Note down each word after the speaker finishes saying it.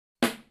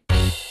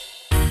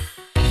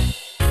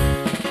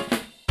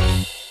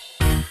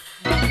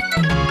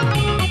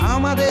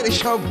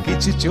আমাদের সব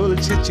কিছু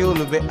চলছে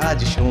চলবে আজ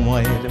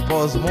সময়ের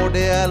পজ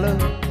মোডে আলো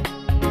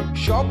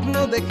স্বপ্ন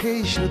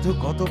দেখেই শুধু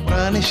কত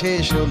প্রাণ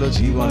শেষ হলো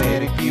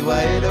জীবনের কি বা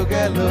এলো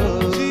গেল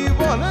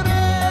জীবন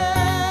রে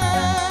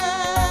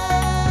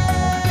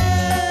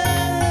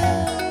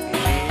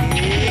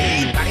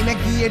তাই না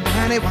গিয়ে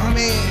ঢানে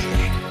ভামে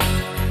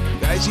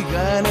গাইছি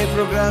গানের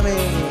প্রোগ্রামে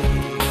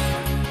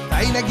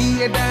তাই না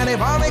গিয়ে ডানে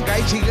বামে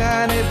গাইছি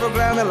গানের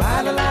প্রোগ্রামে লা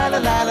লা লা লা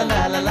লা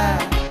লা লা লা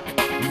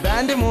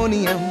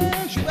Bandemonium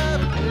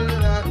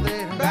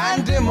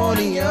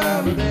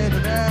Bandemonium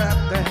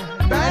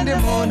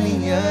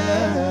Bandemonium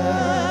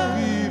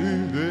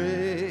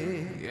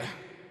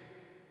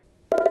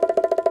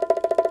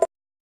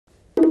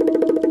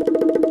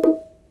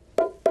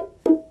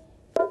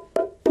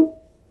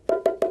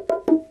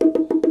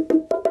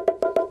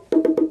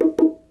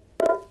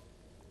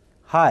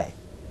Hi,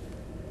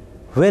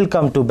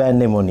 welcome to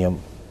Bandemonium.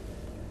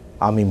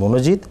 আমি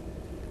মনোজিৎ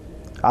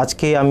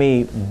আজকে আমি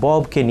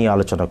ববকে নিয়ে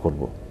আলোচনা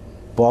করব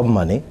বব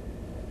মানে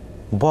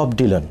বব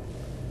ডিলান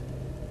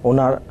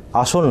ওনার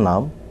আসল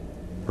নাম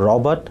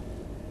রবার্ট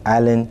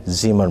অ্যালেন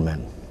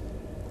জিমারম্যান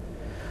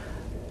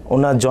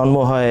ওনার জন্ম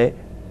হয়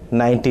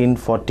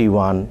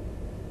 1941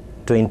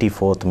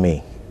 24th মে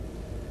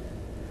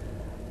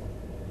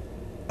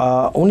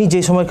উনি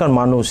যে সময়কার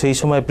মানুষ সেই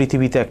সময়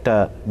পৃথিবীতে একটা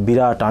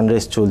বিরাট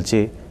আনরেস্ট চলছে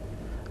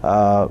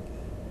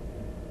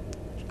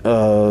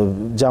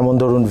যেমন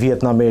ধরুন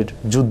ভিয়েতনামের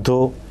যুদ্ধ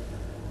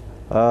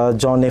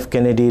জন এফ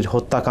কেনেডির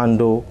হত্যাকাণ্ড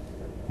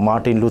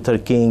মার্টিন লুথার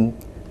কিং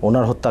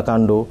ওনার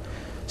হত্যাকাণ্ড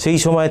সেই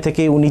সময়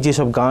থেকে উনি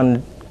যেসব গান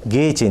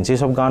গেয়েছেন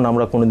সেসব গান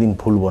আমরা কোনোদিন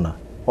ভুলব না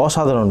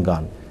অসাধারণ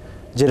গান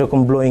যেরকম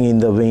blowing in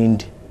the wind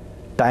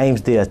Times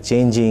they R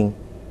changing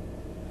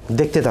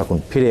দেখতে থাকুন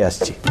ফিরে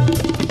আসছি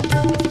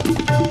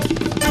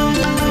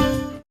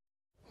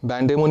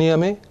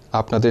ব্যান্ডেমোনিয়ামে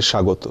আপনাদের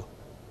স্বাগত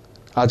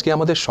আজকে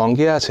আমাদের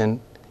সঙ্গে আছেন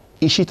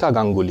ঈশিতা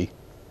গাঙ্গুলি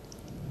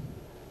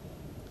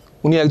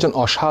উনি একজন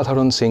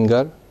অসাধারণ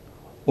সিঙ্গার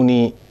উনি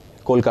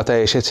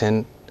কলকাতায় এসেছেন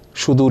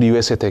সুদূর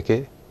ইউএসএ থেকে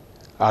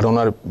আর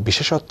ওনার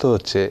বিশেষত্ব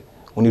হচ্ছে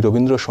উনি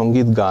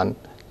রবীন্দ্রসঙ্গীত গান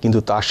কিন্তু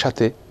তার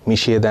সাথে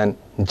মিশিয়ে দেন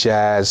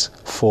জ্যাজ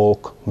ফোক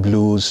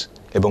ব্লুজ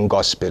এবং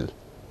গসপেল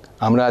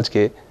আমরা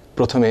আজকে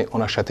প্রথমে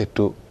ওনার সাথে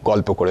একটু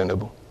গল্প করে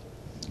নেব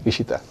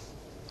ঈশিতা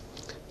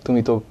তুমি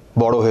তো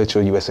বড় হয়েছো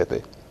ইউএসএতে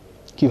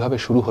কিভাবে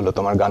শুরু হলো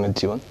তোমার গানের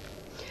জীবন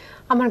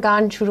আমার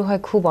গান শুরু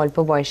হয় খুব অল্প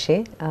বয়সে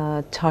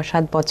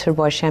 6-7 বছর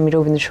বয়সে আমি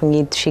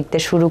রবীন্দ্রসঙ্গীত শিখতে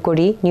শুরু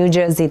করি নিউ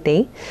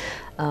জার্সিতেই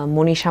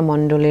মনীষা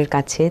মণ্ডলের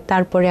কাছে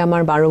তারপরে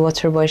আমার 12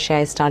 বছর বয়সে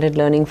I started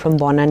learning from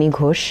Banani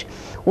Ghosh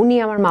উনি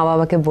আমার মা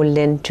বাবাকে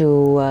বললেন to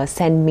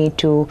send me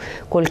two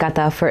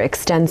Kolkata for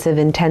extensive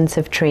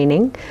intensive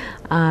training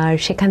আর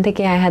সেখান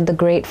থেকে I had the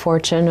great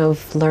Fortune of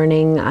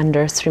learning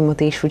under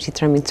Shrimati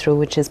Suchitra Mitra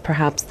which is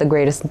perhaps the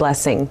greatest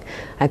blessing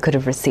I could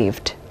have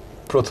received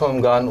প্রথম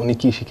গান উনি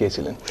কি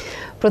শিখিয়েছিলেন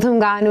প্রথম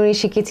গান উনি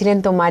শিখেছিলেন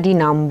তোমারই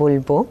নাম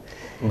বলবো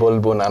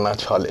বলবো নানা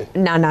ছলে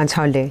নানা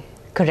ছলে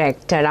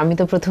কারেক্ট আর আমি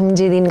তো প্রথম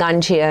যেদিন গান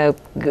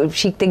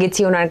শিখতে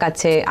গেছি ওনার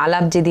কাছে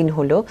আলাপ যেদিন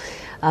হলো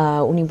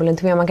উনি বললেন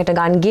তুমি আমাকে একটা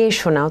গান গেয়ে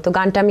শোনাও তো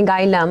গানটা আমি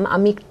গাইলাম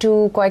আমি একটু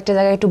কয়েকটা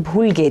জায়গায় একটু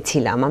ভুল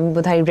গেয়েছিলাম আমি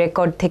বোধহয়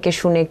রেকর্ড থেকে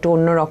শুনে একটু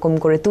অন্যরকম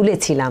করে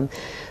তুলেছিলাম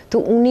তো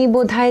উনি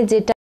বোধহয়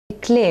যেটা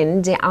দেখলেন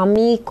যে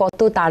আমি কত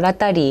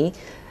তাড়াতাড়ি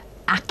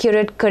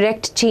অ্যাকুরেট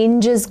কারেক্ট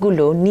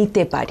চেঞ্জেসগুলো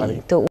নিতে পারি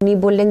তো উনি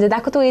বললেন যে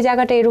দেখো তো এই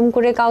জায়গাটা এরম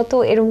করে গাও তো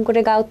এরম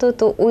করে গাও তো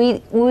তো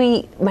ওই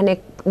মানে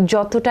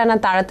যতটা না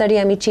তাড়াতাড়ি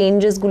আমি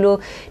চেঞ্জেসগুলো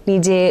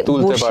নিজে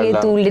বসিয়ে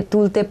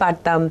তুলতে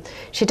পারতাম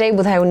সেটাই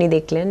বোধহয় উনি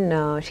দেখলেন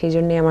সেই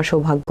জন্যই আমার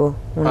সৌভাগ্য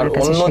আর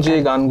অন্য যে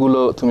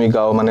গানগুলো তুমি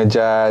গাও মানে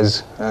জ্যাজ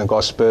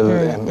গসপেল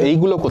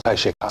এইগুলো কোথায়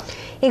শেখা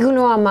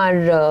এগুলো আমার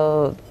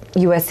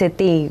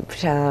ইউএসএতেই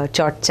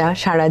চর্চা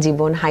সারা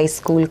জীবন হাই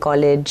স্কুল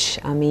কলেজ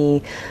আমি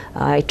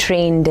I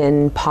trained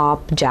in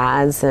pop,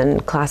 jazz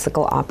and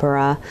classical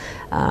opera.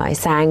 I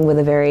sang with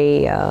a very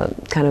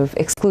kind of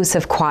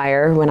exclusive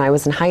choir when I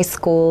was in high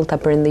school.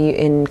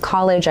 In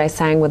college I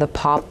sang with a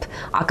pop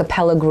a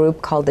cappella group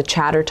called the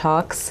Chatter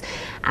Talks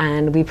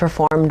and we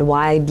performed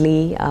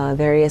widely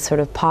various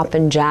sort of pop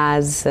and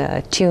jazz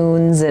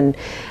tunes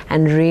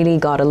and really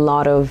got a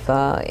lot of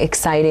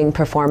exciting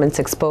performance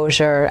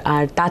exposure.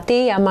 আর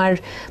তাতেই আমার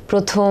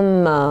প্রথম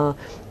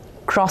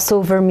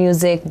crossover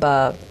music বা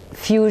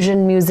fusion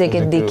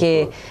music-এর দিকে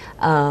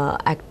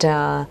একটা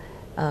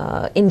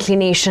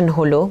inclination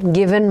হলো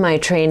given my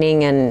training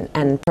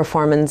and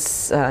performance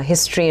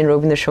history in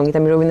Rabindrasangeet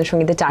আমি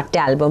রবীন্দ্রসঙ্গীতে 4টে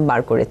album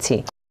বার করেছি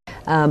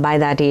by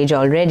that age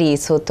already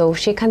so তো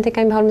সেখান থেকে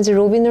আমি ভাবলাম যে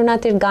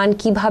রবীন্দ্রনাথের গান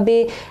কিভাবে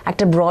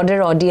একটা ব্রডার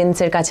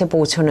অডিয়েন্সের কাছে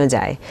পৌঁছানো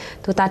যায়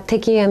তো তার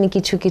থেকে আমি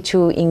কিছু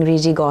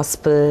ইংরেজি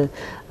গসপেল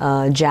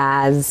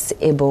জ্যাজ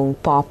এবং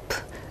পপ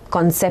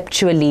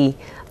কনসেপচুয়ালি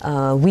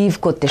উইভ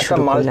করতে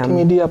শুরু করলাম।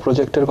 মাল্টিমিডিয়া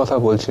প্রজেক্টের কথা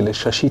বলছিলে,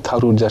 শশী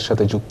থারুর যার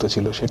সাথে যুক্ত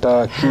ছিল, সেটা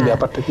কি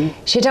ব্যাপারটা কি?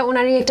 সেটা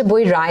ওনারই একটা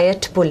বই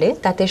রায়ট বলে,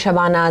 তাতে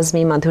শাবানা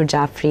আজমি, মাধুর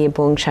জাফরি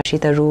এবং Shashi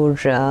Tharoor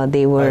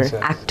they were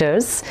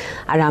actors,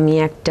 আর আমি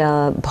একটা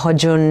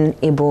ভজন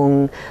এবং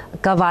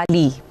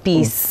কাওয়ালি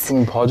পিস,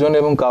 ভজন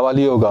এবং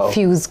কাওয়ালিও গাও,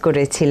 ফিউজ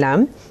করেছিলাম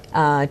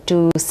to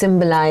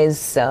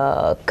symbolize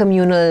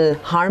communal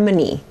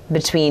harmony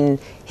between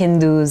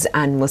Hindus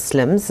and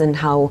Muslims and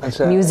how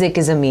music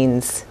is a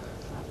means.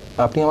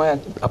 আপনি আমায়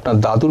আপনার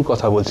দাদুর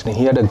কথা বলছেন,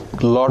 he had a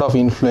lot of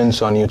influence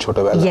on you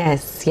ছোটবেলা।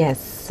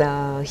 Yes,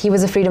 he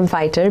was a freedom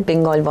fighter,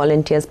 Bengal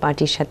Volunteers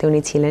পার্টির সাথে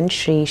উনি ছিলেন,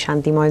 শ্রী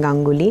শান্তিময়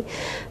Ganguly,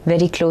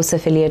 very close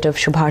affiliate of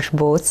Subhash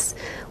Bose.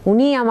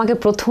 উনি আমাকে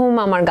প্রথম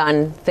আমার গান,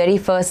 very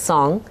first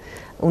song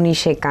উনি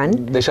শেখান,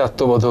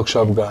 দেশাত্মবোধক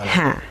সব গান।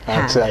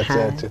 আচ্ছা,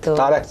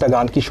 তার একটা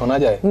গান কি শোনা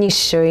যায়?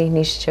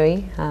 নিশ্চয়ই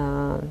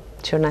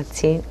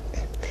শোনাচ্ছি।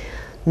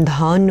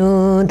 ধন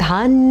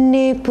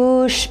ধান্যে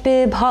পুষ্পে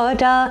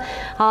ভরা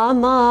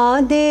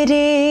আমাদের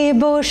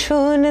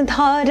বসুন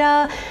ধরা,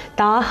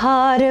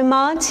 তাহার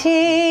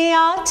মাঝে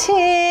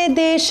আছে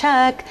দেশ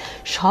এক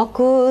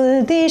সকল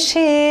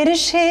দেশের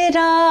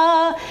সেরা,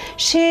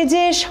 সে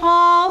যে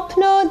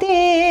স্বপ্ন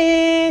দিয়ে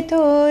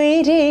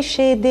তৈরি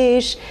সে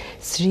দেশ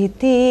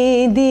স্মৃতি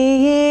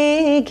দিয়ে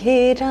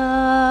ঘেরা।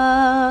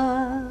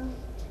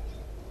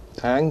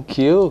 Thank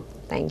you.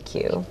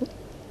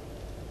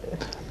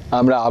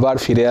 আমরা আবার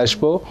ফিরে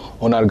আসব,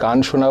 ওনার গান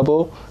শোনাবো।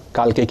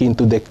 কালকে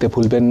কিন্তু দেখতে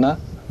ভুলবেন না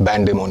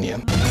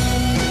ব্যান্ডেমোনিয়াম।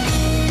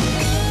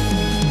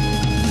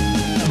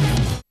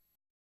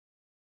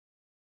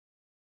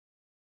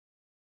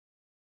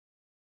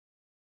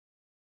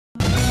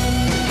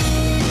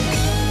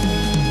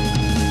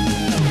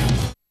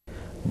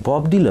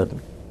 বব ডিলান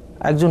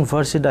একজন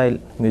ভার্সেটাইল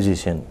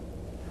মিউজিশিয়ান।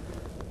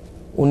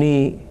 উনি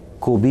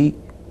কবি,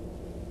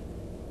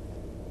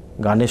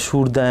 গানের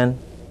সুর দেন,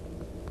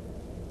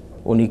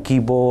 উনি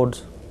keyboard,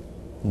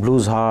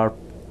 blues harp,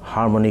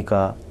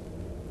 harmonica,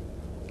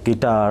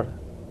 guitar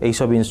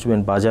এইসব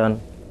ইনস্ট্রুমেন্ট বাজান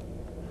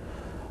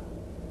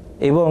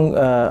এবং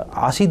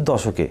 80-র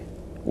দশকে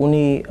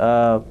উনি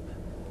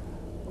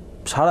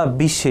সারা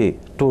বিশ্বে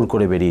ট্যুর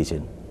করে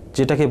বেরিয়েছেন,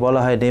 যেটাকে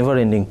বলা হয় নেভার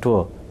এন্ডিং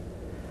ট্যুর।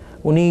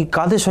 উনি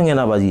কাদের সঙ্গে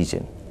না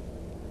বাজিয়েছেন?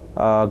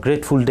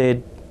 Grateful dead,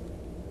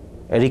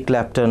 Eric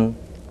Clapton,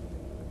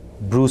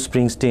 Bruce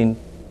স্প্রিংস্টিন,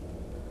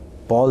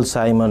 পল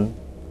সাইমন।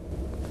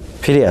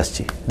 ফিরে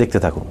আসছি, দেখতে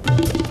থাকুন।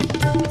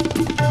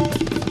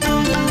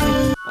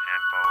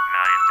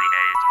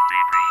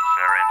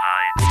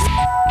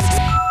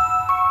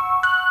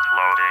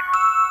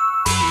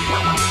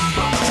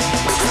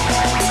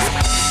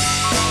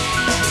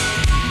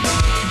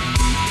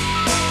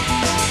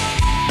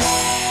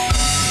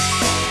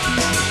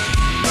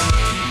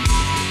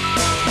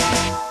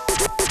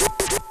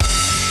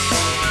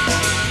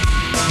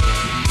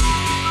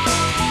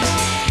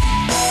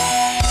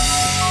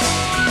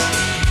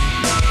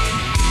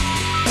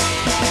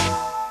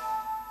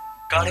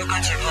 কারো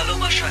কাছে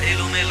ভালোবাসা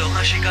এলোমেলো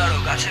হাসি, কারো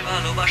কাছে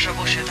ভালোবাসা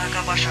বসে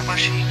থাকা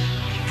পাশাপাশি,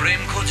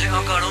 প্রেম খোঁজে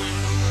অকারণ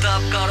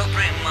উত্তাপ, কারো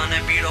প্রেম মানে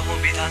বিরহ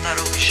বিধাতার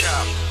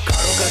অভিশাপ।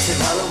 কারো কাছে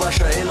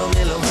ভালোবাসা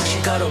এলোমেলো হাসি,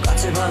 কারো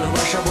কাছে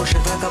ভালোবাসা বসে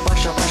থাকা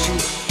পাশাপাশি,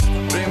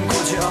 প্রেম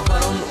খোঁজে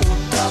অকারণ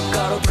উত্তাপ,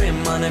 কারো প্রেম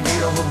মানে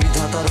বিরহ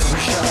বিধাতার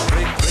অভিশাপ।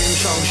 প্রেম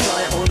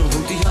সংশয়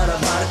অনুভূতি হারা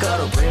ভার,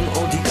 কারো প্রেম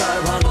অধিকার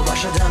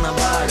ভালোবাসা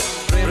জানাবার,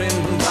 প্রেম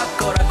ভাগ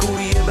করা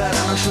কুড়িয়ে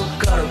বেড়ানো সুখ,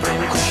 কারো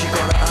প্রেম খুশি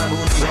করা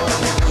আগুন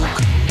দুঃখ।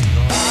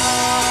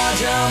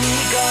 আজ আমি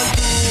কাল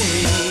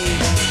তুমি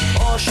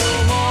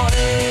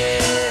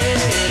অসময়ের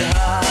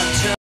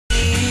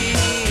হাতছানি,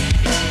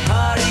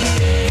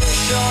 হারিয়ে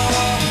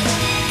সব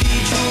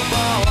কিছু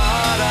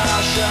পাওয়ার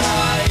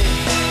আশায়,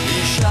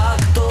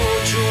 বিষাক্ত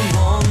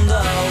চুম্বন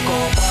দাও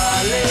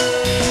কপালে।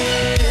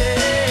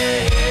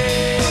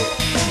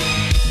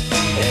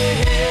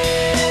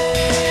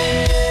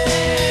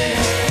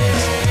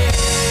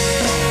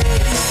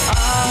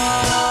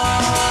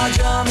 আজ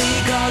আমি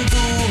কাল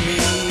তুমি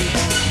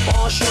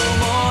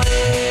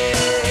অসময়ের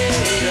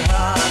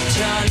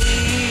হাতছানি,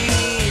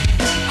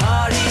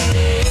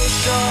 হারিয়ে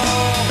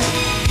সব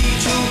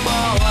কিছু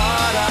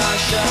পাওয়ার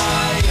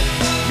আশায়,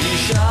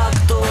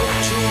 বিষাক্ত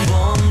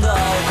চুম্বন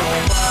দাও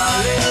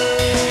কপালে।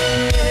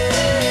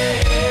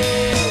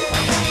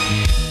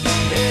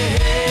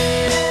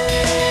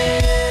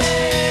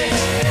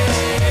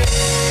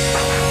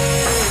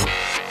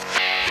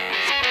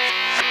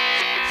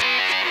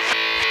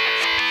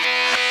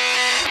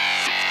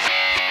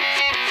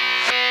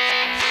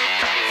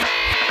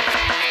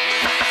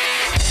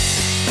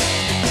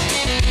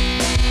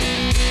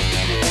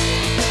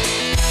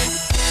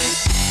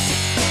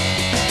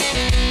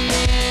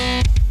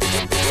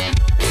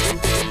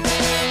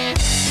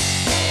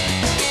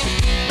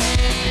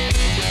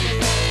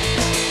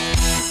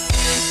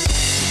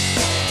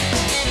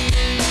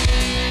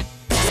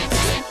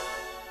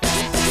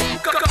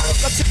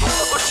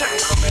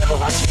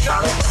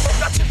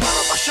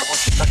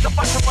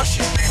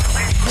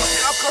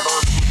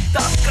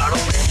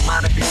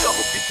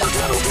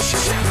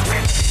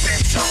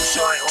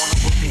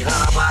 অনুভূতি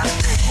হারাবার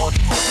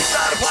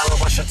তার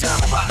ভালোবাসা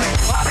জানাবার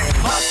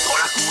হাত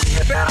করা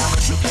কুড়িয়ে বেড়ানো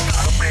শুধু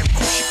কারো প্রেম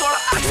খুশি করা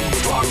আগুন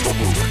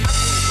গর্ববুক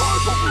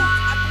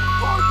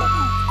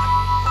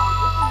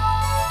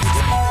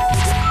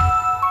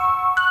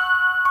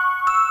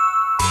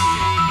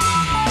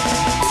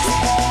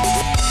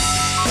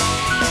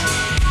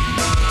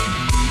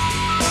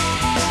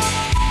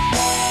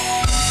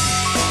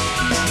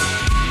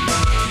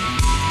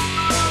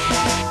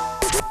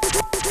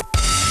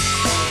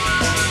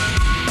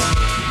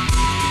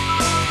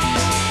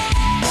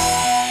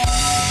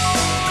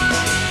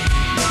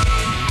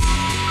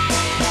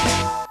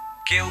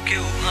কেউ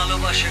কেউ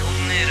ভালোবাসে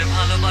অন্যের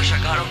ভালোবাসা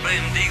কারো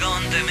প্রেম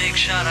দিগন্তে মেঘ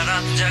সারা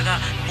রাত জাগা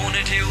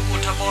মনে ঢেউ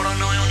ওঠা পড়া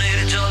নয়নের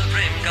জল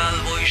প্রেম কাল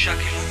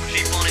বৈশাখী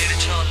মুক্তিপণের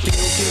ছল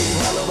কেউ কেউ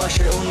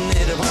ভালোবাসে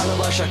অন্যের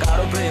ভালোবাসা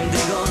কারো প্রেম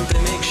দিগন্তে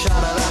মেঘ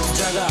সারা রাত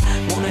জাগা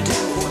মনে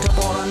ঢেউ ওঠা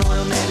পড়া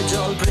নয়নের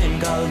জল প্রেম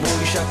কাল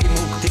বৈশাখী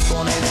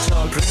মুক্তিপণের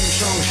ছল প্রেম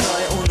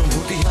সংশয়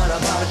অনুভূতি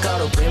হারাবার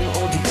কারো প্রেম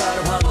অধিকার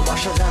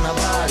ভালোবাসা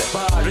জানাবার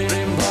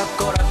প্রেম ভাগ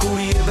করা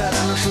কুড়িয়ে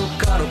বেড়ানো সুখ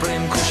কারো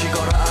প্রেম খুশি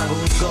করা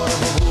আগুন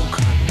গর্ববুক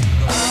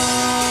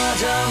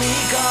আজ আমি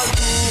কাল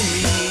তুমি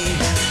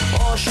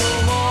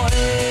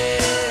অসময়ের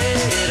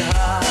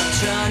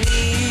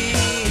হাতছানি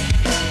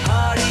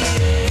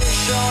হারিয়ে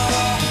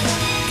সব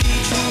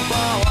কিছু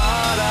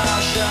পাওয়ার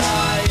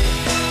আশায়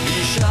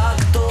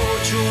বিষাক্ত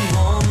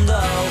চুম্বন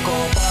দাও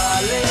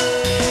কপালে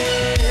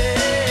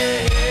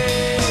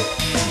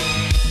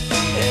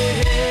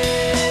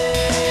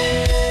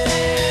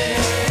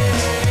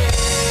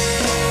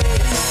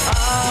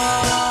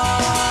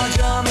আজ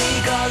আমি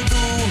কাল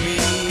তুমি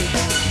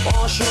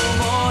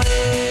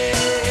অসময়ের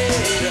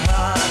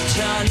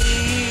হাতছানি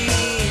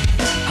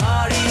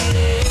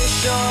হারিয়ে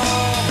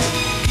সব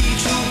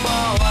কিছু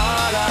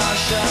পাওয়ার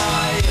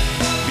আশায়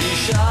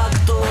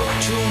বিষাক্ত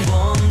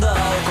চুম্বন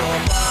দাও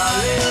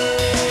কপালে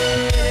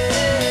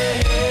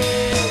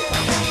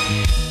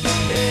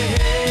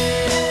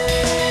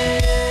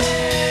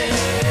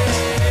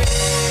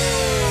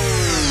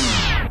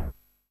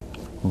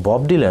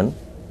বব ডিলান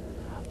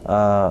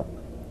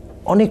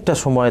অনেকটা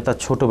সময় তার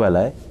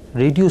ছোটোবেলায়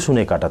রেডিও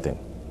শুনে কাটাতেন।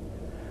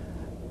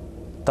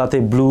 তাতে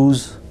ব্লুজ,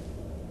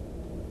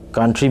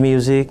 কান্ট্রি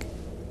মিউজিক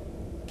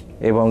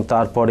এবং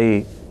তারপরে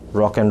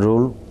রক অ্যান্ড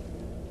রোল।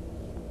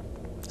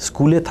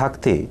 স্কুলে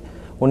থাকতে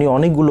উনি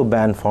অনেকগুলো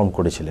ব্যান্ড ফর্ম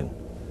করেছিলেন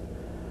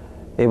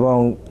এবং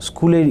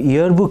স্কুলের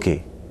ইয়ারবুকে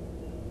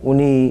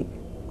উনি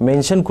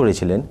মেনশন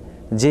করেছিলেন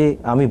যে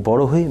আমি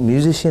বড় হয়ে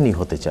মিউজিশিয়ানই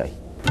হতে চাই।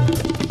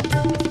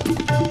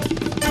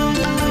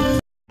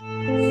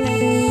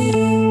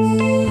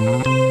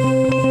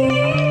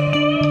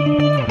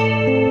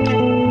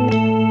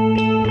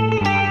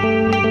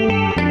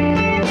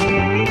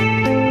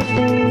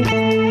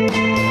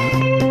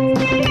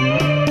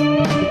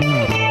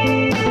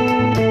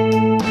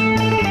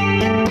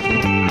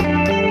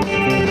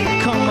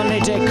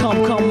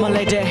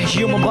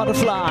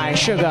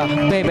 Sugar,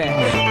 baby,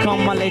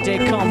 come my lady,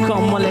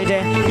 come my lady,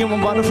 you're my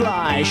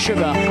butterfly,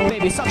 sugar,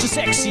 baby, such a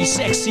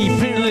sexy,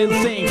 pretty little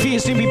thing,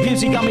 feels to be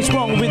beauty, got me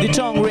sprung with the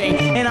tongue ring,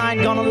 and I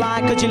ain't gonna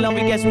lie, cause your love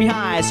it gets me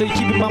high, so you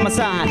keep it by my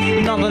side,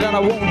 none of that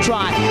I won't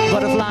try,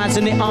 butterflies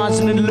in the arms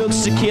and the looks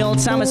to kill,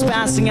 time is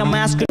passing, I'm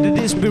asking could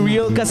this be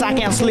real, cause I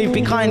can't sleep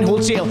in kind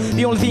hotel,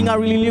 the only thing I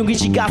really knew is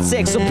she got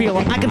sex appeal,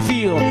 I can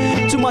feel,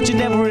 too much is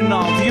never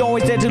enough, you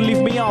always there to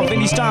leave me off, and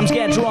these times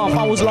get rough,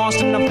 I was lost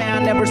and I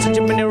found, ever since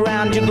you've been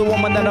around, you're the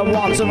woman that I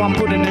want, so I'm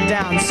putting it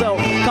down. So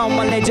come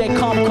my lady,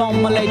 come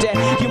my lady,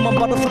 you're my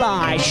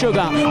butterfly,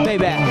 sugar,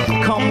 baby.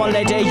 Come my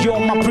lady,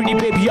 you're my pretty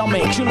baby, I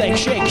make you like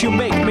shake, you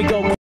make me go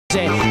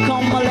crazy.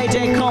 Come my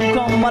lady,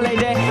 come my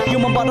lady,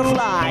 you're my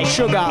butterfly,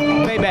 sugar,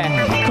 baby.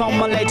 Come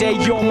my lady,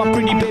 you're my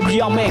pretty baby,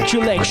 I make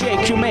you like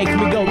shake, you make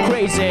me go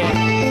crazy.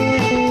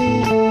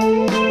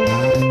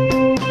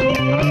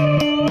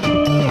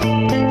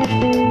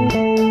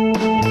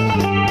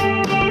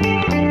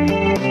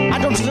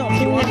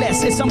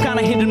 It's some kind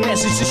of hidden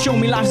message to show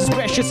me life is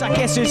precious. I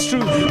guess it's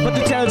true, but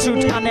to tell the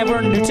truth, I never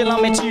knew till I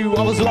met you.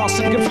 I was lost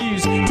and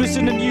confused,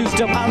 twisted and used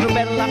up. How the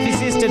better life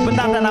existed, but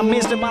now that I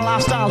missed it, my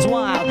lifestyle's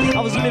wild.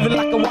 I was living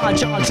like a wild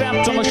child,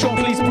 trapped on a short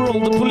leash,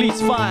 parole, the police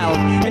filed.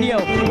 And yo,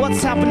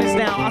 what's happening is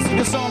now I see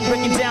the sun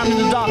breaking down in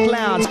the dark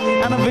clouds,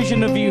 and a vision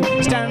of you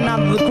standing out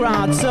of the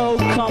crowd. So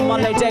come my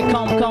lady,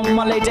 come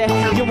my lady,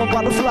 you're my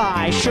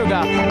butterfly,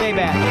 sugar,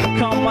 baby.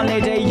 Come my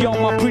lady, you're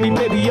my pretty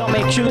baby, I'll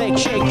make you like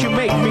shake, you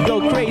make me go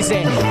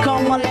crazy.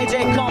 Come my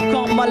lady,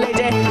 come my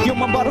lady, you're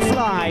my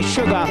butterfly,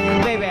 sugar,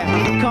 baby.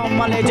 Come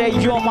my lady,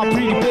 you're my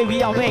pretty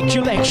baby, I'll make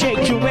you like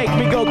shake, you make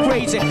me go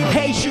crazy.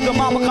 Hey sugar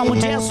mama, come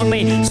and dance with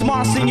me.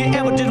 Smartest thing you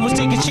ever did was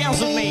take a chance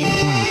with me.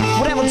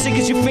 Whatever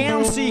tickets you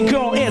fancy,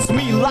 girl, it's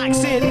me like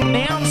Sid and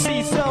Nancy.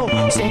 So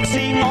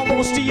sexy,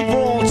 almost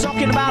evil,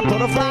 talking about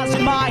butterflies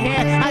in my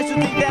hair. I used to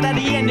think that at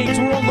the endings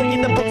were only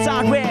in the books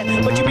I read,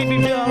 but you made me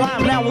feel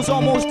alive, now I was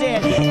almost dead.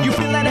 You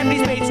feel that empty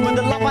space when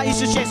the love I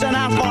used to chase, and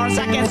as far as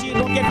I can see, it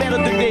don't get better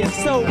than this.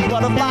 So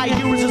butterfly,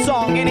 here is a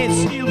song, and it's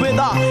sealed with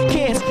a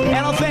kiss,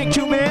 and I'll thank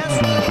you, miss.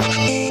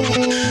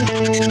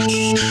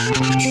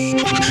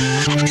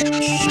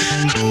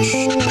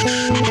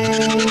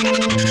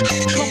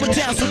 Come and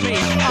dance with me,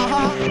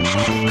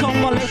 Come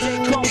my lady,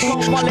 come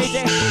my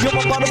lady. You're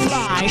my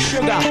butterfly,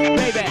 sugar,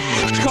 baby.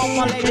 Come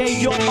my lady,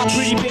 you're my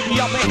pretty baby.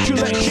 I'll make you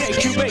like shake,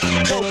 you make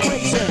me go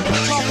crazy.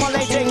 Come my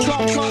lady,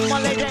 come my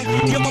lady.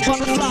 You're my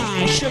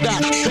butterfly, sugar,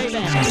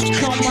 baby.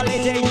 Come my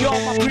lady,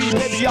 you're my pretty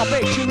baby. I'll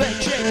make you like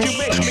shake, you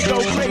make me go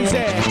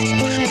crazy.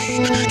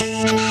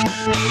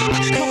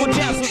 Come and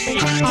dance with me,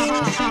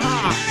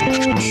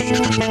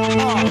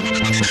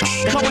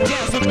 Come and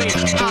dance with me,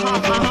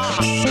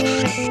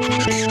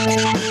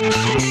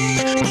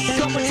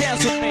 Come and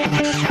dance with me.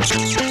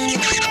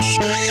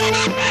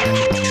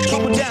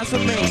 Come and dance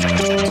with me.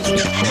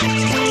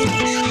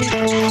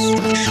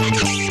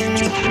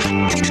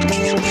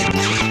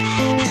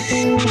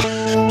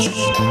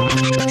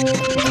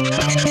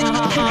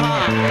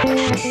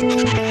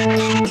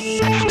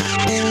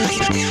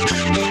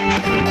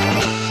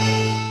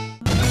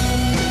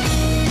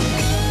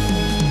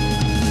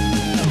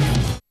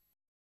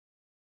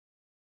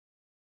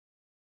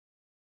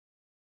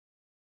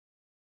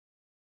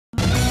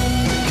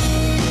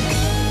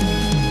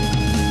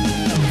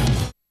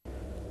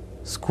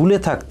 স্কুলে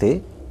থাকতে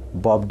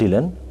Bob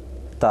Dylan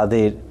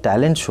তাদের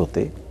talent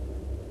শোতে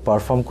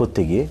perform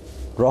করতে গিয়ে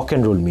rock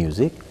and roll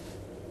music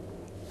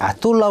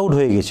এত loud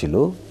হয়ে গেছিল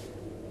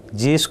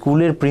যে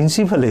স্কুলের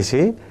প্রিন্সিপাল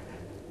এসে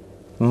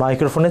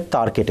মাইক্রোফোনের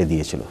তার কেটে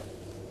দিয়েছিল।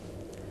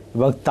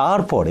 এবং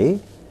তারপরে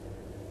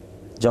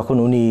যখন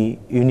উনি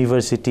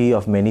ইউনিভার্সিটি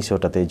অফ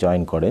মিনেসোটাতে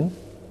জয়েন করেন,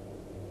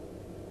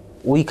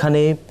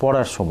 ওইখানে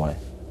পড়ার সময়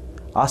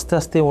আস্তে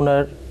আস্তে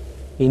ওনার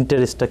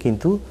ইন্টারেস্টটা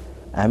কিন্তু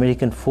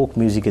আমেরিকান ফোক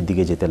মিউজিকের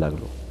দিকে যেতে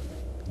লাগলো,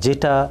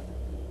 যেটা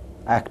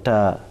একটা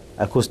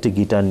অ্যাকোস্টিক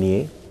গিটার নিয়ে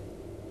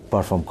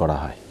পারফর্ম করা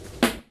হয়।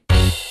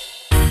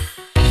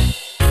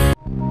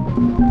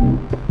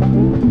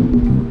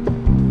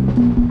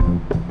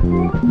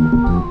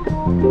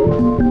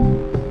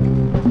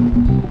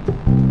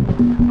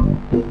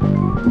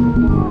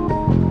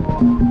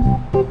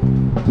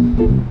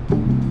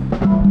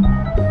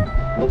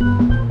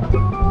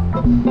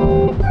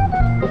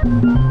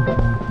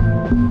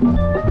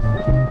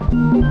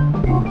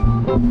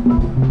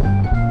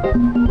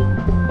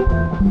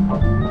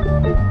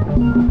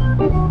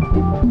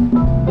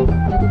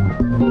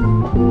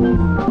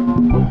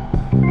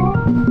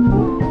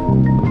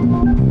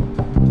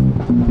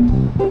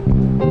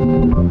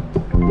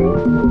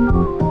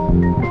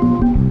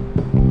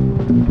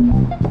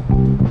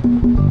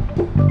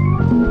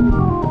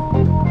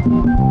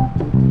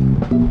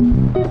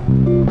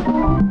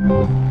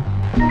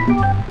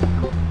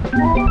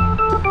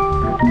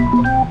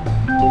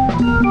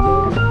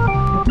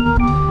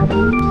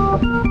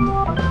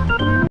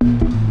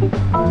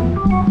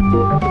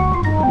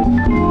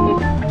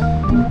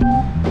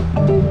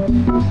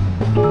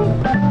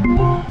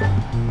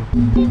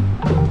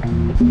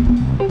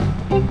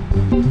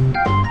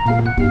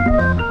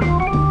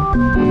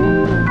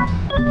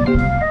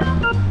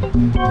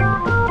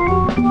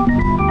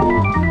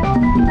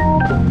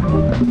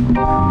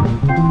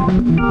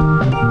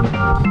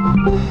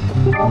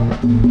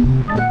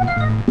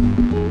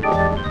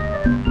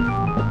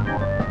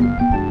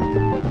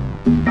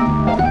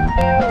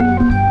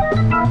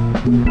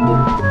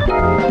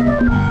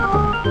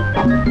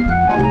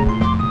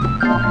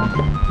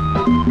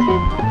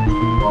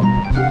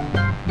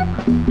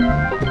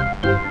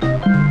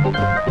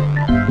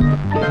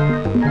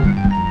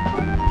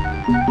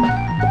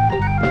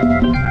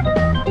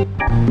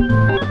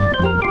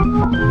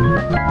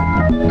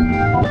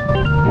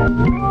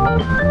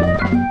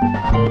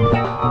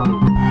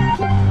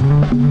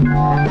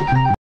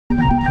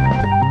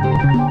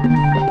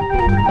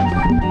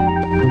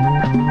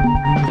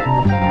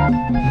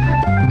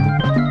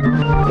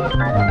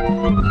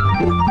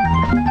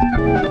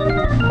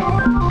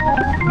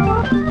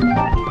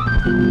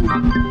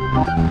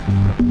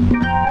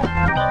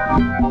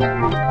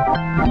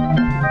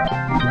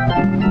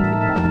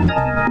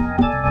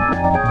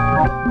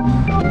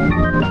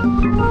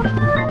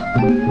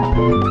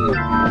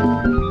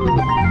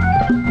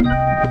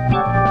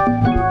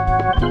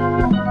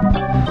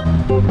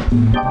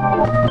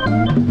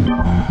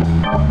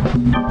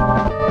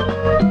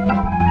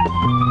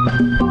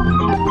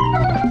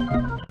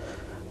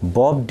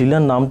 বব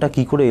ডিলান নামটা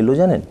কি করে এলো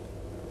জানেন?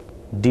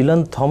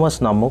 ডিলান থমাস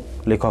নামক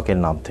লেখকের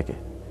নাম থেকে,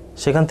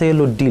 সেখান থেকে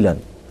এলো ডিলান।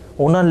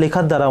 ওনার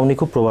লেখার দ্বারা উনি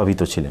খুব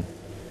প্রভাবিত ছিলেন।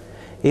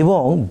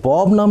 এবং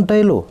বব নামটা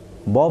এলো,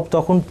 বব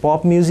তখন পপ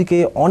মিউজিকে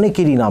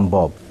অনেকেরই নাম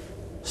বব,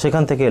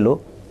 সেখান থেকে এলো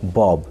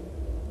বব,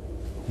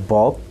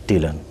 বব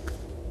ডিলান।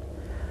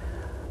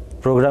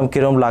 প্রোগ্রাম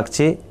কিরম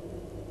লাগছে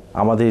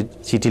আমাদের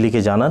চিঠি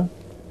লিখে জানান।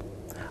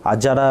 আর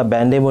যারা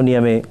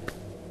ব্যান্ডেমোনিয়ামে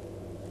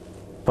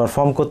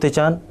পারফর্ম করতে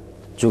চান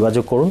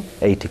যোগাযোগ করুন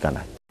এই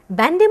ঠিকানায়।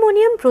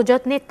 ব্যান্ডেমোনিয়াম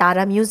প্রযত্নে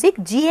তারা music,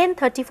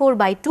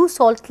 GN34/2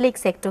 salt lake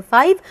sector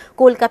 5,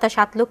 Kolkata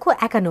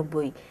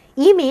 7,91,000।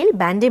 Email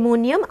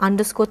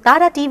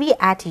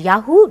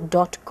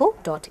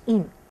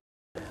bandemonium_taratv@yahoo.co.in।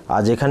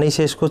 আজ এখানেই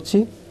শেষ করছি,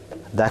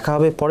 দেখা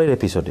হবে পরের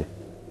এপিসোডে।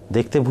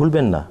 দেখতে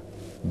ভুলবেন না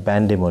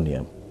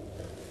ব্যান্ডেমোনিয়াম।